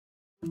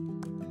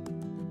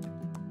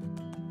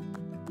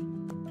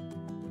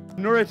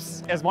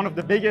NeurIPS, as one of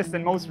the biggest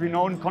and most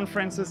renowned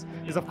conferences,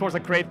 is of course a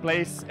great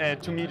place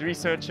to meet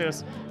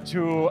researchers,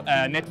 to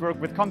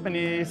network with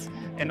companies,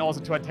 and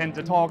also to attend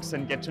the talks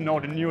and get to know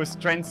the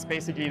newest trends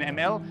basically in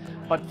ML.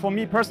 But for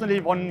me personally,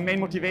 one main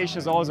motivation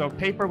is also a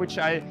paper which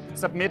I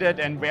submitted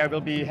and where I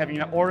will be having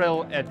an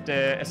oral at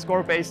a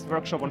score-based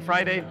workshop on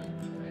Friday.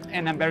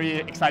 And I'm very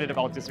excited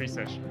about this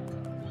research.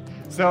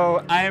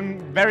 So I'm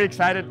very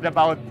excited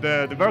about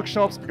the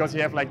workshops because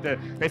you have like the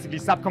basically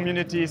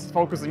sub-communities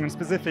focusing on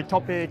specific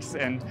topics,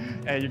 and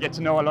you get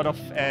to know a lot of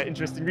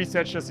interesting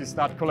researchers, you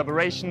start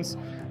collaborations.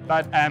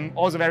 But I'm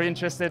also very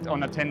interested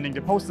on attending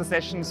the poster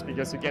sessions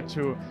because you get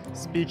to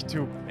speak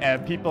to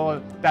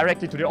people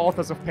directly, to the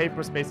authors of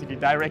papers basically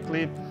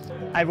directly.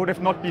 I would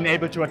have not been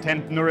able to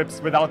attend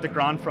NeurIPS without the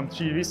grant from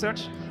G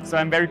Research. So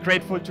I'm very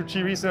grateful to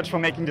G Research for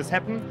making this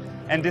happen.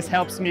 And this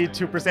helps me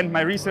to present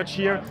my research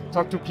here,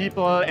 talk to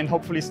people, and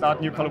hopefully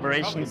start new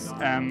collaborations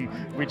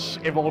which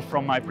evolve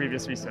from my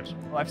previous research.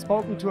 I've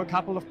spoken to a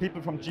couple of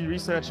people from G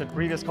Research at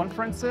previous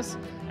conferences,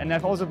 and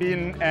I've also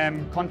been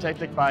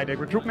contacted by the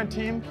recruitment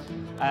team.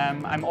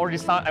 I already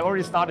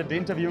started the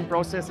interviewing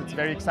process. It's a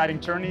very exciting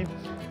journey.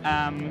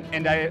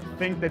 And I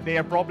think that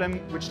their problem,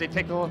 which they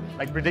tackle,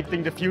 like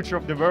predicting the future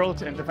of the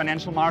world and the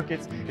financial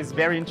markets, is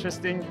very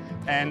interesting.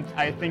 And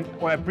I think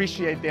I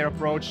appreciate their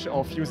approach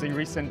of using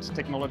recent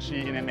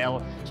technology in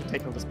ML to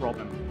tackle this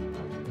problem.